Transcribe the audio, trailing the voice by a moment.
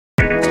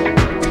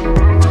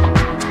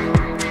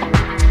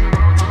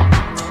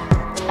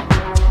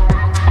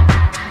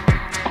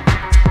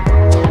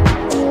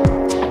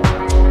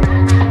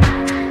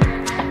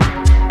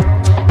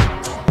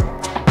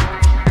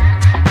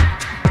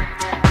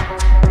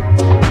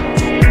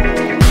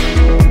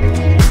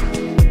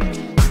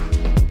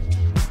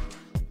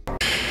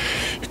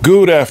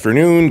Good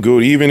afternoon,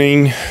 good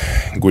evening,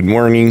 good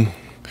morning,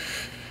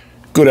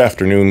 good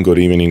afternoon, good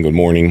evening, good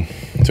morning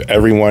to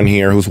everyone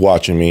here who's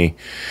watching me.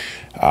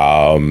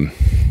 I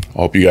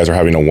hope you guys are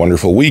having a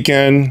wonderful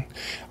weekend.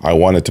 I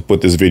wanted to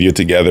put this video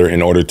together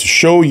in order to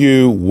show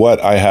you what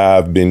I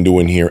have been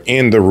doing here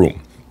in the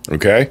room.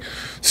 Okay,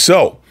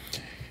 so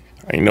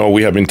I know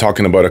we have been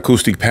talking about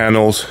acoustic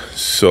panels.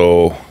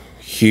 So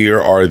here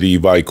are the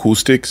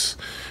Acoustics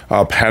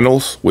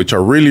panels, which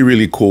are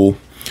really cool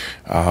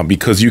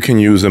because you can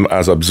use them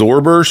as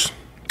absorbers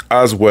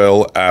as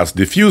well as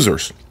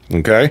diffusers.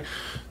 Okay,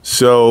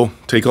 so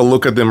take a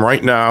look at them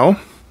right now.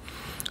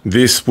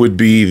 This would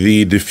be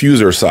the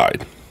diffuser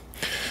side.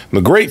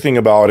 The great thing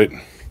about it,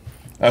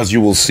 as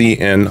you will see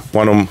in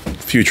one of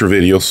future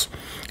videos,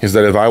 is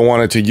that if I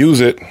wanted to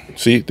use it,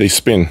 see, they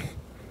spin.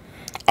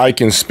 I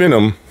can spin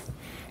them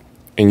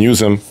and use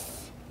them.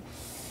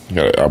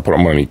 I'll put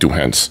them underneath two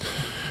hands.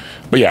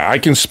 But yeah, I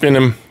can spin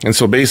them. And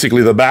so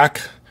basically the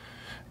back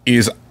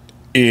is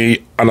an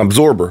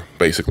absorber,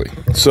 basically.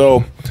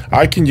 So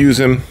I can use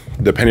them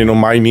depending on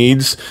my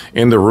needs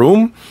in the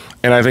room.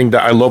 And I think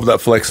that I love that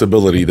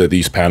flexibility that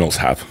these panels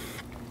have.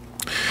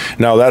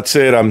 Now that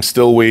said, I'm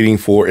still waiting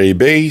for a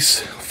base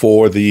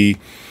for the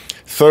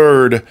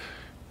third,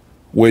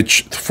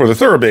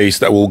 base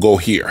that will go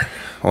here.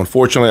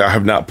 Unfortunately, I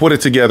have not put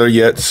it together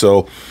yet,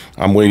 so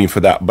I'm waiting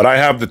for that. But I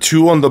have the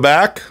two on the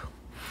back,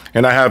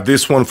 and I have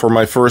this one for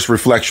my first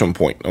reflection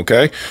point,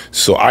 okay?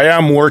 So I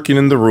am working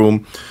in the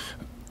room,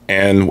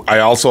 and I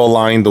also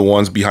aligned the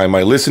ones behind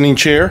my listening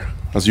chair,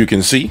 as you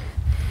can see.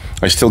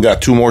 I still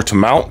got two more to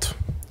mount,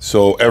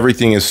 so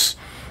everything is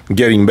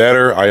getting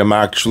better. I am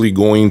actually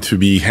going to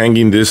be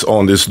hanging this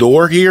on this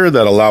door here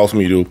that allows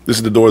me to, this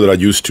is the door that I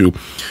used to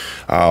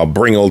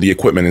bring all the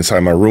equipment inside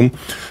my room.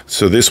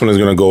 So this one is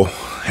going to go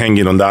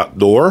hanging on that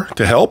door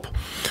to help.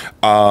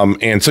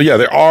 And so, yeah,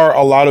 there are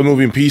a lot of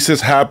moving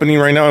pieces happening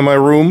right now in my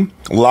room.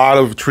 A lot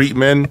of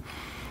treatment.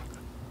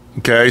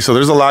 Okay, so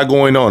there's a lot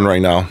going on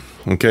right now.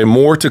 Okay,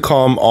 more to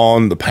come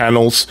on the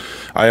panels.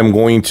 I am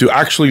going to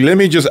actually, let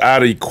me just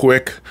add a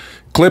quick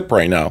clip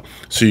right now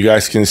so you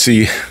guys can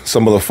see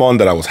some of the fun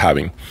that I was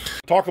having.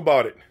 Talk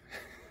about it.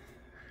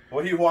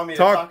 What do you want me to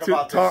talk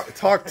about?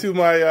 Talk to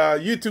my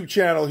YouTube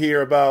channel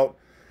here about.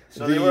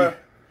 So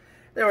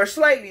they were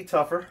slightly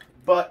tougher,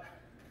 but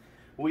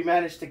we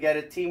managed to get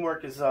it.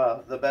 Teamwork is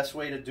the best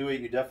way to do it.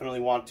 You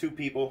definitely want two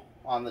people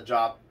on the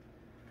job.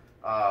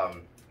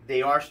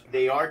 They are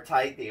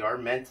tight. They are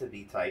meant to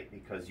be tight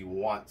because you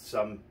want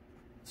some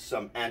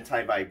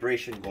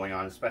anti-vibration going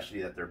on,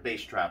 especially that they're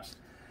bass traps.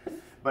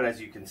 But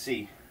as you can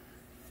see,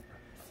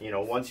 you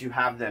know, once you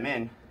have them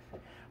in,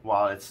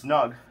 while it's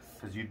snug,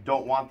 because you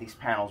don't want these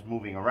panels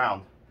moving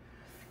around,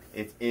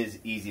 it is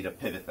easy to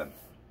pivot them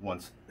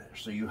once there.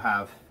 So you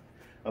have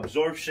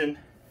absorption,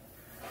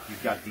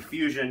 you've got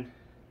diffusion,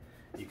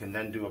 you can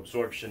then do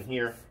absorption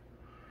here,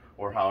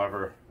 or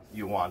however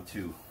you want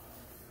to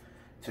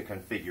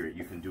configure it.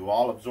 You can do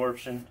all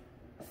absorption,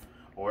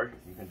 or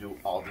you can do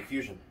all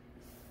diffusion.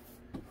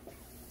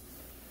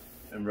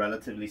 And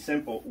relatively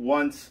simple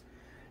once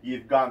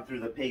you've gone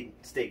through the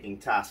painstaking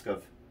task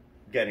of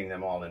getting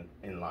them all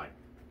in line.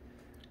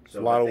 So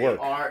a lot of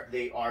work.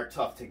 They are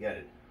tough to get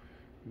in.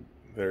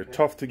 They're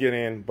tough to get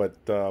in, but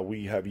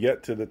we have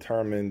yet to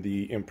determine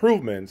the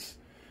improvements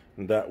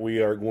that we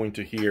are going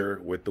to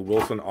hear with the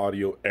Wilson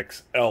Audio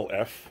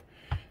XLF.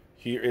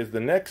 Here is the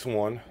next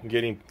one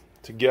getting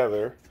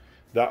together.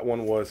 That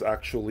one was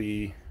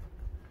actually,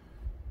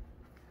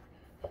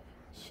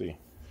 let's see,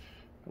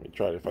 let me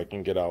try if I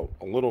can get out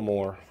a little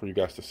more for you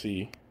guys to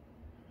see.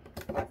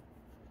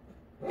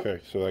 Okay,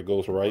 so that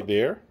goes right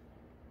there.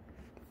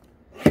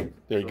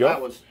 There you go.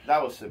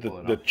 That was simple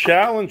enough. The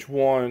challenge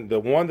one, the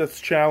one that's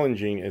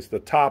challenging is the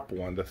top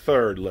one, the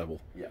third level.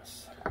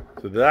 Yes.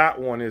 So that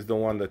one is the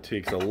one that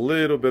takes a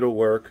little bit of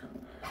work.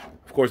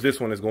 Of course, this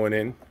one is going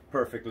in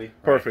perfectly.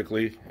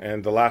 Perfectly,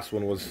 and the last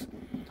one was,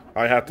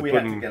 I had to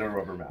get a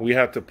rubber mallet. We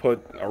had to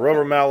put a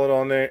rubber mallet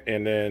on there,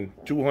 and then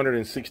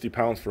 260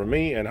 pounds for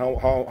me. And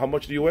how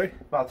much do you weigh?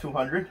 About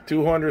 200.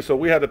 200. So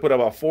we had to put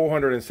about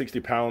 460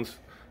 pounds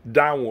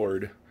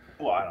downward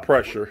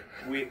pressure.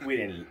 We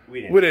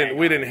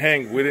didn't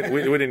hang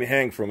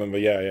from him,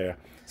 but yeah.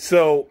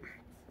 So,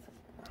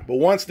 but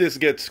once this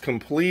gets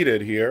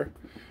completed here,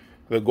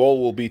 the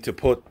goal will be to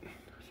put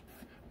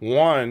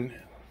one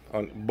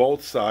on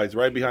both sides,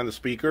 right behind the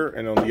speaker,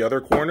 and on the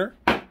other corner.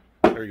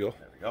 There you go.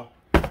 There we go.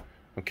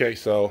 Okay,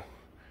 so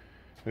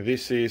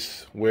this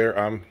is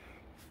where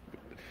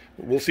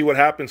we'll see what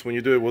happens when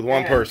you do it with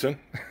one person.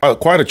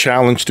 Quite a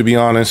challenge, to be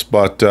honest,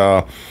 but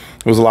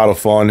it was a lot of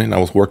fun, and I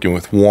was working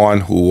with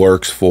Juan, who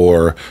works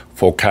for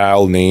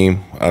Focal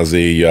Name as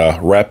a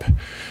rep.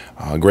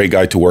 Great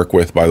guy to work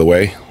with, by the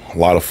way. A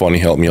lot of fun. He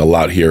helped me a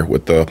lot here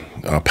with the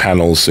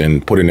panels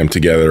and putting them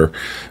together.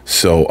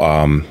 So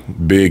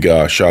big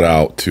shout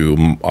out to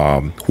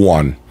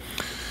Juan.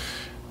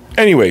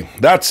 Anyway,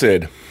 that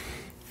said,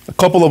 a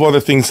couple of other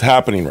things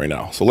happening right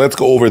now. So let's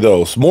go over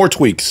those. More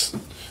tweaks.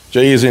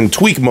 Jay is in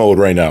tweak mode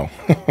right now.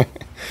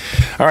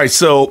 All right,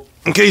 so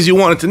in case you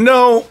wanted to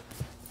know,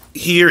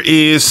 here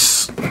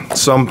is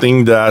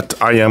something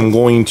that I am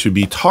going to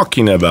be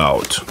talking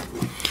about.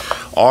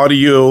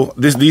 Audio,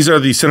 these are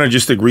the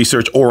Synergistic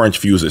Research orange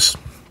fuses.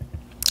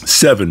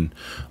 7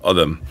 of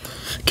them.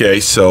 Okay,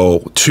 so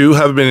 2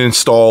 have been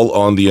installed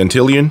on the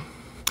Antillion.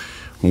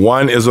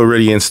 1 is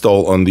already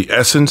installed on the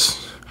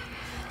Essence.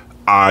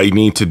 I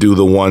need to do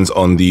the ones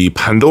on the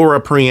Pandora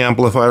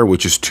preamplifier,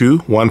 which is 2,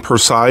 1 per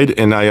side,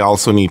 and I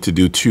also need to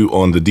do 2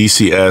 on the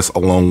DCS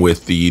along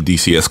with the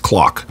DCS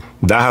clock.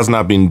 That has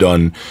not been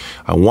done.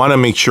 I want to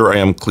make sure I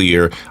am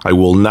clear. I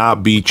will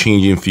not be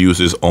changing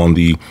fuses on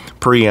the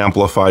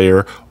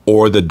preamplifier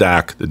or the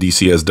DAC, the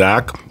DCS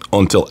DAC,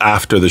 until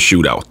after the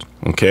shootout.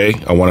 Okay,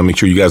 I want to make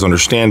sure you guys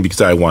understand,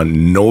 because I want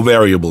no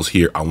variables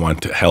here. I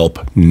want to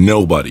help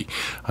nobody.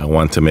 I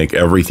want to make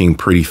everything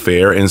pretty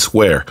fair and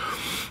square.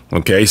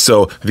 Okay,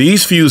 so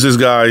these fuses,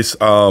 guys,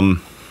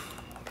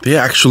 they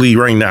actually,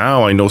 right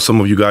now, I know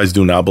some of you guys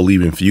do not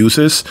believe in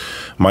fuses,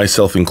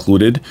 myself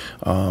included,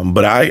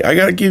 but I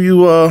got to give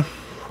you a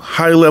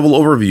high-level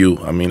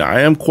overview. I mean,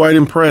 I am quite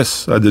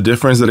impressed at the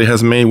difference that it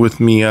has made with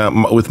me,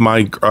 with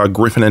my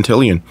Griffin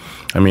Antillion.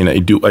 I mean, I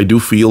do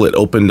feel it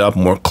opened up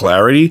more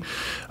clarity.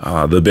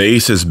 The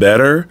bass is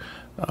better.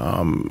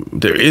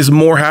 There is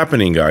more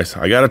happening, guys.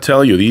 I gotta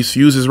tell you, these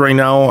fuses right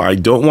now, I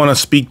don't want to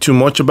speak too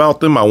much about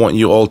them. I want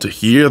you all to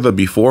hear the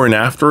before and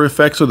after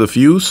effects of the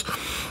fuse.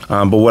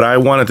 But what I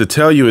wanted to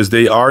tell you is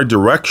they are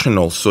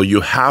directional, so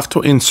you have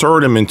to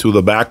insert them into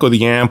the back of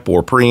the amp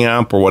or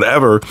preamp or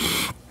whatever.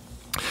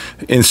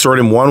 Insert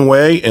them one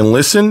way and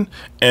listen,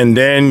 and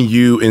then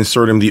you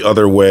insert them the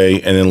other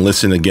way and then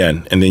listen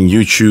again, and then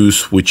you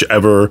choose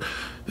whichever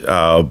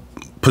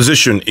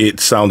position it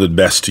sounded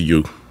best to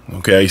you.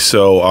 Okay,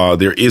 so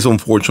there is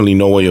unfortunately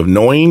no way of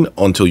knowing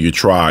until you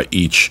try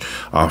each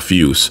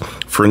fuse.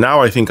 For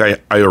now, I think I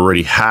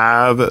already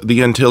have the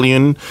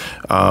Antillion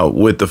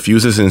with the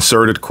fuses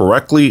inserted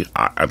correctly.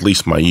 At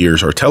least my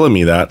ears are telling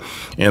me that.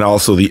 And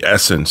also the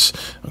Essence.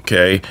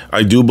 Okay,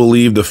 I do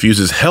believe the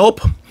fuses help.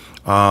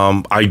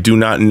 I do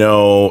not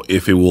know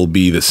if it will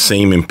be the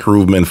same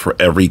improvement for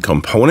every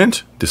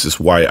component. This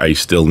is why I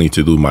still need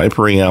to do my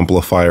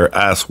preamplifier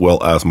as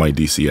well as my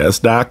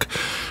DCS DAC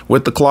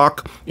with the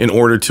clock in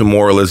order to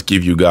more or less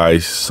give you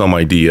guys some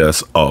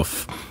ideas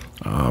of,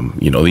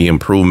 you know, the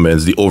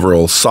improvements, the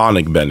overall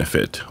sonic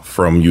benefit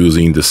from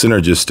using the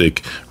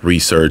Synergistic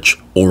Research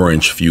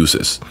orange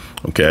fuses.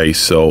 Okay,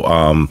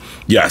 so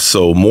yeah,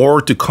 so more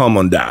to come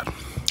on that.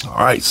 All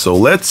right, so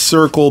let's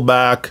circle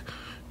back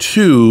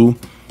to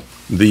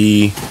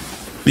the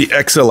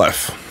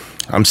XLF.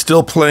 I'm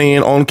still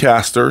playing on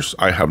casters.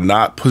 I have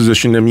not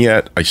positioned them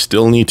yet. I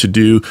still need to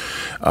do,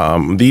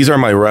 these are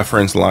my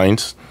reference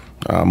lines,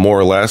 more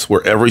or less,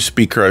 where every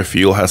speaker I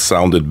feel has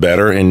sounded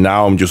better. And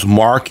now I'm just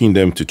marking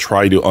them to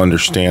try to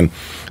understand.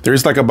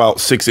 There's like about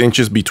 6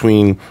 inches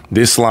between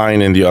this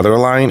line and the other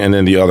line, and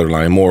then the other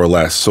line, more or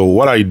less. So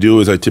what I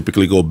do is I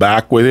typically go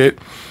back with it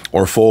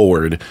or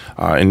forward,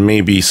 and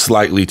maybe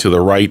slightly to the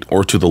right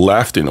or to the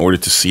left in order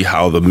to see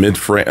how the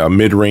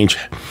mid-range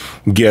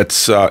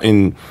gets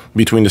in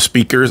between the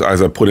speakers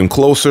as I put them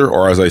closer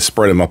or as I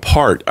spread them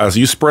apart. As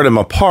you spread them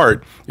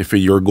apart, if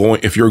you're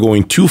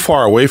going too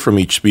far away from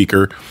each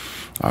speaker,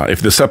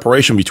 if the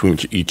separation between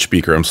each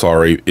speaker,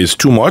 is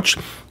too much,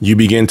 you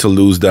begin to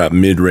lose that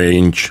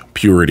mid-range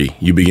purity.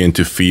 You begin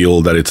to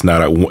feel that it's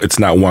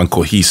not one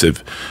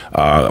cohesive.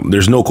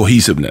 There's no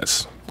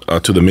cohesiveness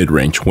to the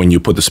mid-range when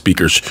you put the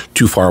speakers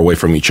too far away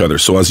from each other.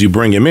 So as you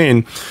bring them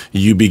in,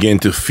 you begin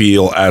to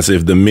feel as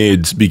if the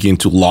mids begin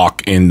to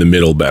lock in the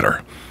middle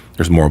better.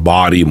 There's more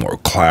body, more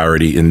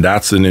clarity, and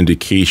that's an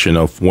indication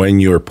of when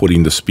you're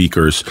putting the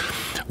speakers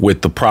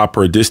with the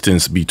proper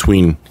distance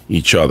between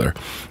each other.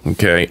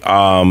 Okay,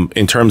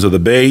 in terms of the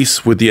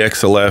bass with the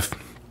XLF,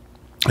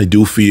 I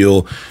do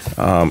feel,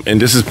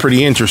 and this is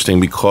pretty interesting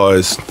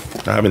because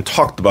I haven't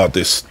talked about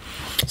this.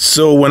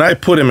 So when I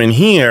put them in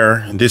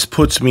here, this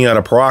puts me at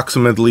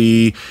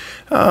approximately,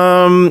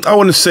 I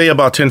want to say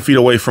about 10 feet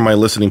away from my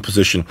listening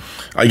position.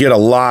 I get a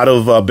lot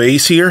of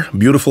bass here,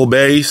 beautiful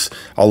bass,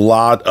 a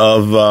lot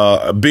of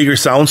a bigger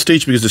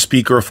soundstage because the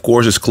speaker, of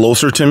course, is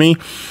closer to me.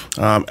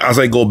 As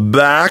I go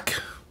back,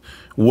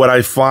 what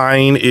I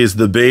find is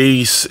the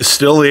bass is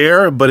still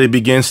there, but it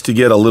begins to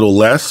get a little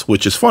less,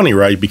 which is funny,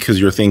 right?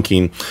 Because you're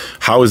thinking,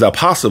 how is that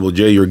possible,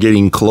 Jay? You're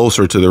getting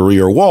closer to the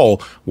rear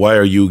wall. Why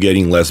are you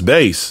getting less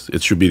bass?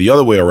 It should be the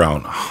other way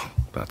around.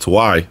 That's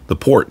why the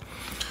port,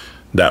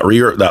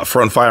 that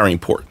front firing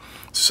port.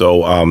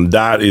 So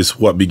that is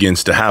what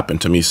begins to happen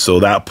to me. So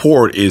that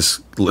port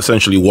is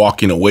essentially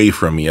walking away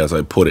from me as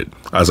I put it,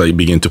 as I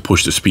begin to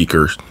push the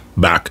speakers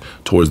back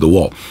towards the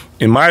wall.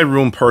 In my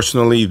room,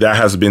 personally, that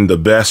has been the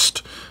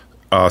best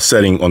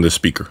setting on the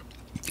speaker.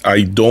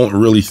 I don't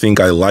really think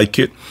I like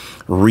it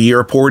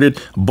rear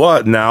ported,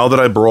 but now that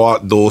I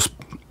brought those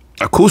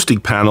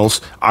acoustic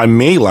panels, I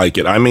may like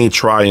it. I may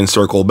try and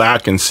circle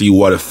back and see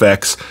what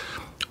effects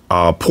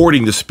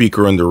porting the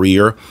speaker in the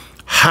rear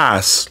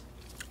has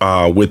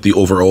with the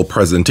overall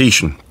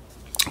presentation.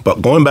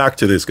 But going back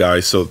to this,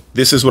 guys, so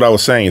this is what I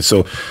was saying.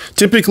 So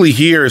typically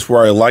here is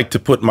where I like to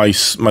put my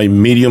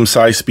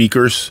medium-sized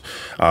speakers.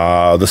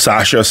 The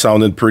Sasha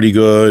sounded pretty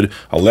good.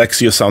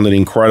 Alexia sounded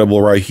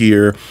incredible right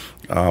here.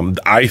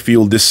 I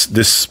feel this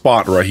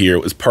spot right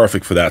here is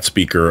perfect for that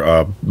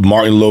speaker.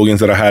 Martin Logan's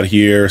that I had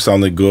here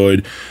sounded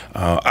good.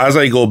 As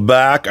I go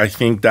back, I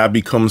think that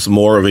becomes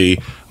more of a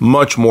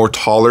much more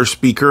taller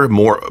speaker,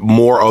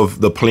 more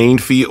of the playing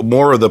field,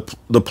 more of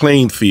the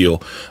playing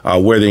field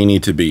where they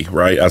need to be,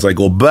 right? As I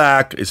go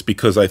back, it's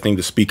because I think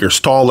the speaker's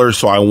taller,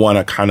 so I want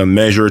to kind of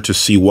measure to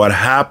see what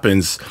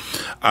happens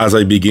as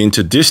I begin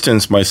to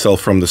distance myself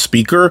from the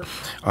speaker,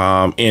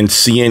 and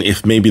seeing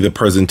if maybe the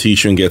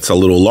presentation gets a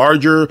little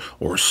larger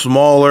or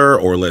smaller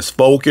or less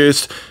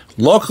focused.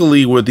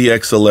 Luckily, with the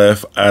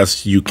XLF,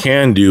 as you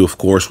can do, of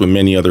course, with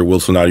many other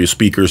Wilson Audio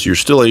speakers, you're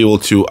still able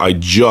to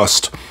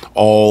adjust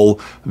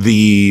all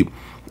the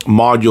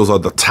modules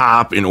at the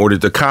top in order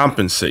to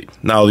compensate.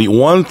 Now, the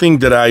one thing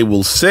that I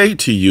will say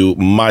to you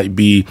might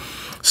be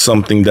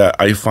something that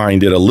I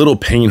find it a little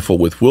painful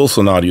with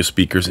Wilson Audio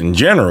speakers in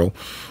general,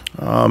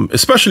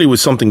 especially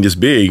with something this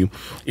big,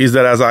 is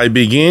that as I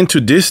begin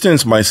to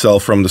distance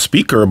myself from the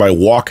speaker by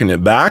walking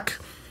it back,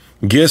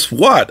 guess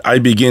what? I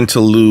begin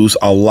to lose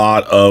a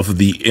lot of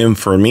the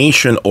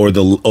information or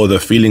the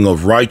feeling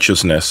of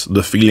righteousness,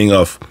 the feeling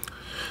of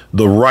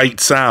the right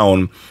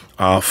sound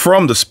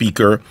from the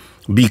speaker,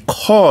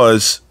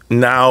 because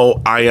now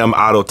I am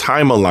out of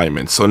time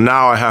alignment. So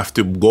now I have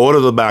to go to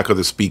the back of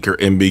the speaker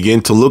and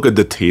begin to look at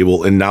the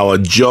table and now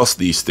adjust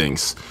these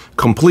things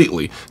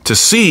completely to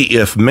see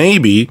if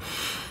maybe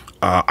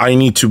I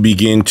need to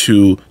begin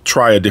to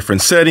try a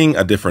different setting,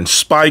 a different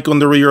spike on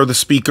the rear of the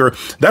speaker.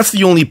 That's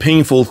the only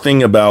painful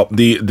thing about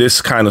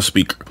this kind of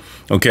speaker,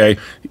 okay?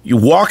 You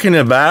walk in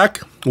the back,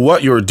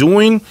 what you're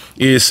doing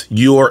is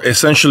you're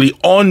essentially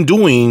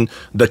undoing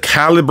the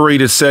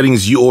calibrated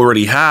settings you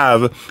already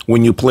have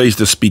when you place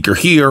the speaker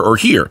here or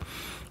here.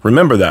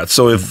 Remember that.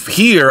 So if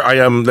here I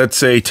am, let's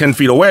say 10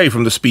 feet away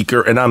from the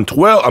speaker and I'm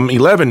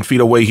 11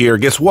 feet away here,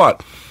 guess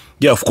what?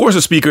 Yeah, of course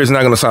the speaker is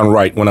not going to sound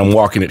right when I'm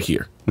walking it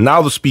here.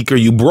 Now the speaker,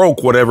 you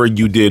broke whatever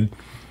you did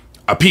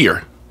up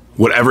here.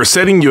 Whatever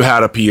setting you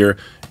had up here,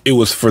 it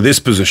was for this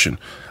position.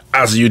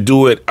 As you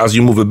do it, as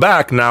you move it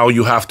back, now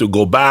you have to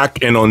go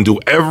back and undo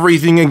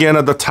everything again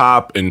at the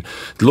top and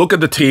look at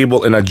the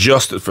table and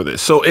adjust it for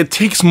this. So it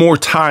takes more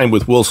time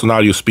with Wilson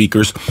Audio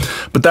speakers,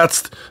 but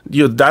that's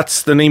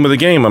the name of the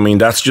game. I mean,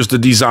 that's just the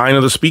design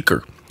of the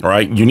speaker,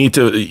 right? You need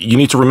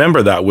to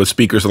remember that with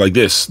speakers like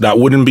this. That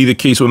wouldn't be the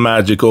case with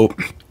Magical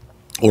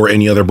or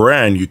any other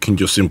brand. You can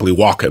just simply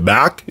walk it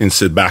back and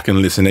sit back and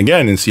listen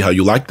again and see how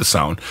you like the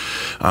sound.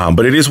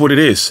 But it is what it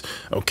is.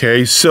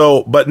 Okay,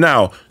 so, but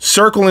now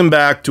circling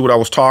back to what I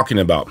was talking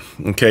about,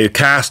 okay,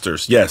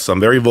 casters. Yes,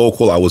 I'm very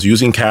vocal. I was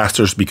using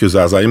casters because,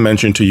 as I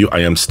mentioned to you, I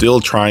am still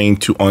trying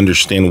to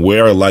understand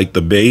where I like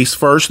the bass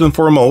first and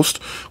foremost,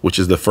 which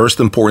is the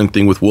first important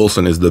thing with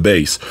Wilson is the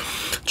bass.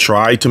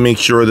 Try to make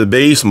sure the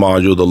bass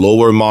module, the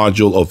lower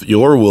module of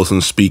your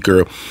Wilson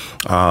speaker,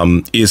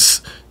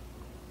 is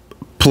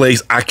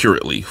plays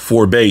accurately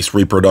for bass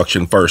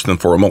reproduction first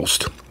and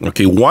foremost.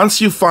 Okay,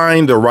 once you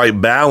find the right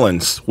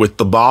balance with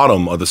the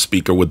bottom of the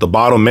speaker, with the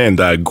bottom end,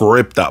 that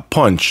grip, that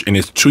punch, and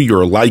it's to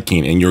your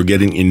liking and you're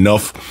getting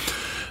enough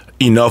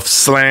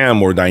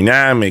slam or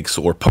dynamics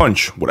or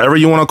punch, whatever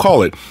you want to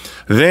call it,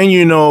 then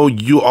you know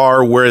you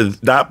are where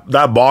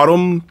that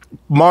bottom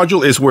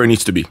module is where it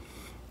needs to be.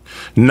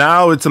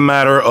 Now it's a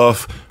matter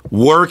of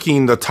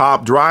working the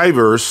top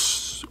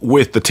drivers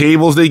with the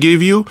tables they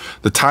give you,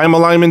 the time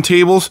alignment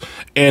tables,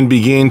 and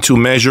begin to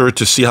measure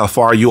to see how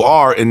far you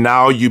are. And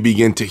now you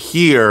begin to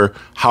hear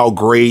how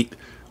great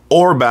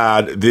or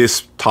bad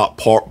this top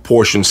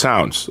portion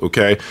sounds,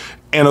 okay?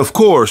 And of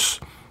course,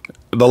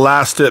 the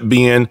last step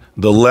being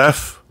the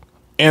left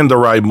and the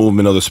right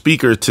movement of the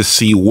speaker to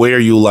see where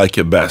you like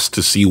it best,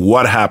 to see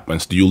what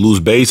happens. Do you lose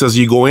bass as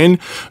you go in?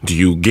 Do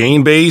you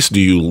gain bass? Do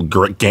you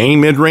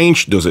gain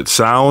mid-range? Does it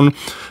sound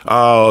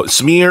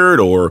smeared?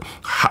 Or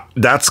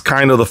that's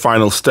kind of the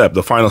final step.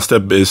 The final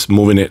step is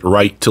moving it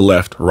right to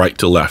left, right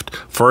to left.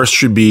 First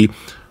should be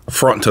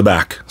front to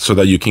back so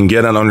that you can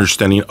get an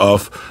understanding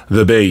of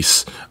the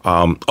bass,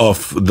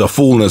 of the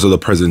fullness of the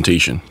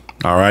presentation.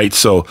 All right,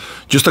 so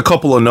just a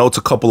couple of notes,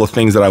 a couple of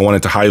things that I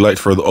wanted to highlight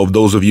for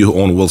those of you who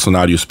own Wilson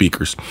Audio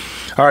speakers.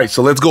 All right,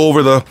 so let's go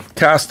over the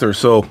casters.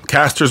 So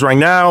casters right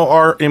now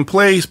are in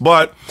place,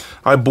 but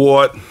I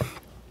bought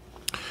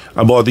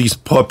these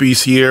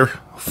puppies here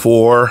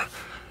for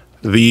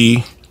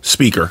the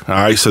speaker. All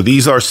right, so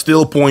these are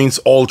Still Points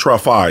Ultra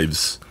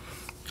 5s.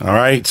 All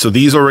right, so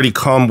these already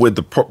come with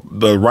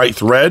the right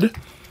thread.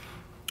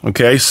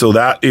 Okay, so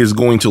that is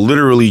going to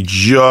literally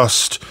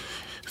just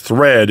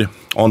thread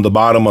on the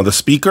bottom of the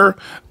speaker,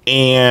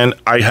 and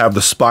I have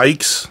the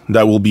spikes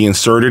that will be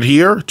inserted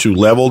here to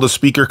level the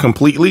speaker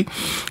completely.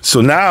 So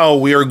now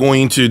we are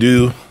going to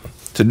do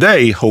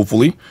today,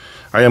 hopefully,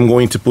 I am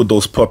going to put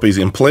those puppies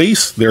in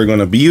place. They're going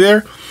to be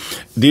there.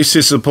 This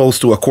is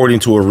supposed to, according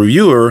to a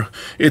reviewer,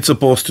 it's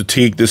supposed to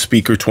take the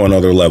speaker to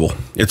another level.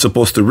 It's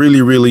supposed to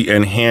really, really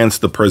enhance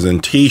the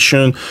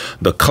presentation.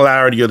 The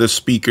clarity of the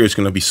speaker is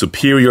going to be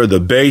superior. The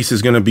bass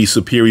is going to be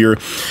superior.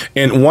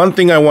 And one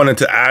thing I wanted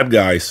to add,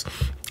 guys,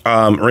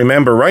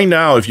 remember right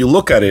now, if you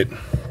look at it,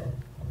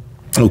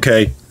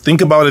 okay,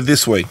 think about it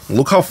this way.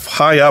 Look how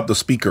high up the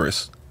speaker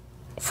is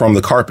from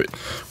the carpet.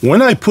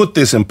 When I put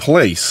this in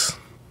place,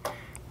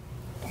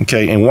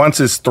 okay, and once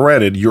it's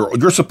threaded,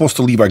 you're supposed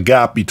to leave a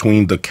gap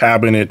between the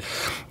cabinet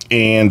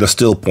and the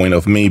still point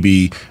of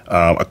maybe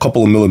a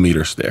couple of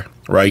millimeters there,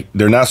 right?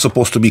 They're not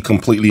supposed to be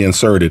completely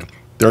inserted.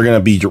 They're going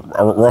to be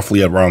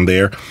roughly around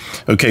there.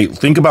 Okay,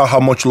 think about how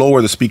much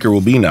lower the speaker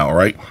will be now,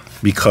 right?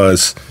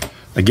 Because,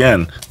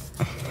 again,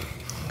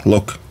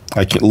 look,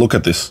 look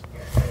at this.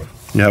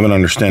 You have an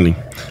understanding.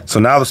 So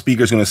now the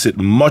speaker is going to sit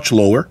much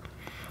lower,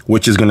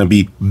 which is going to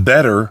be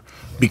better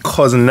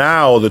because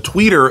now the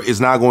tweeter is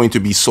not going to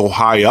be so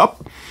high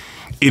up.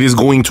 It is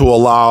going to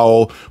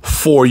allow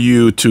for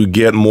you to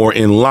get more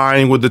in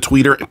line with the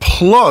tweeter.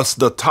 Plus,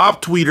 the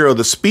top tweeter of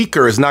the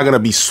speaker is not going to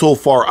be so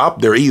far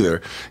up there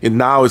either. It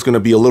now is going to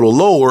be a little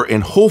lower,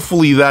 and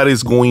hopefully that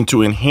is going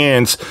to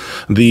enhance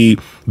the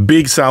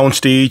big sound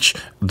stage,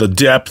 the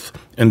depth,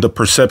 and the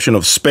perception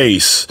of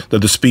space that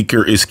the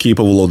speaker is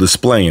capable of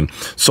displaying.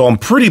 So I'm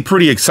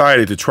pretty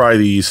excited to try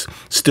these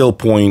Still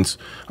Points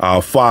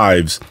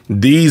 5s.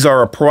 These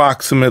are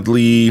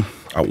approximately,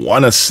 I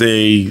want to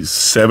say,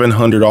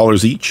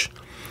 $700 each.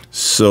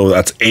 So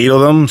that's 8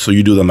 of them. So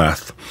you do the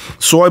math.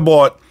 So I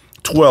bought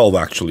 12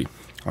 actually.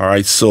 All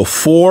right. So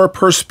 4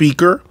 per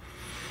speaker.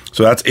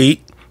 So that's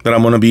 8 that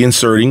I'm going to be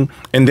inserting.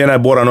 And then I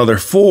bought another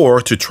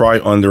 4 to try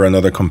under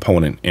another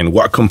component. And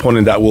what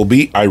component that will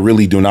be, I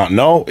really do not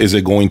know. Is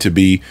it going to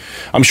be,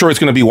 I'm sure it's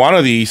going to be one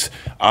of these,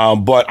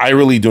 but I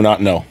really do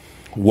not know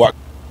what.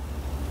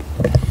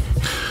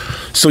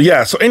 So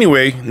yeah, so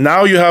anyway,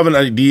 now you have an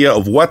idea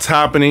of what's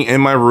happening in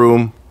my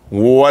room,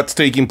 what's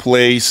taking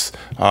place,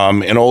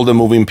 and all the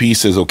moving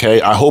pieces,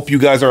 okay? I hope you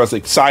guys are as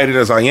excited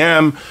as I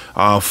am.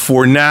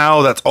 For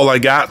now, that's all I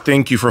got.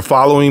 Thank you for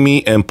following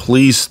me, and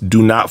please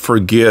do not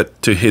forget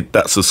to hit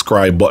that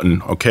subscribe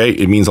button, okay?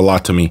 It means a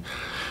lot to me.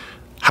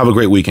 Have a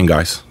great weekend,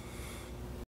 guys.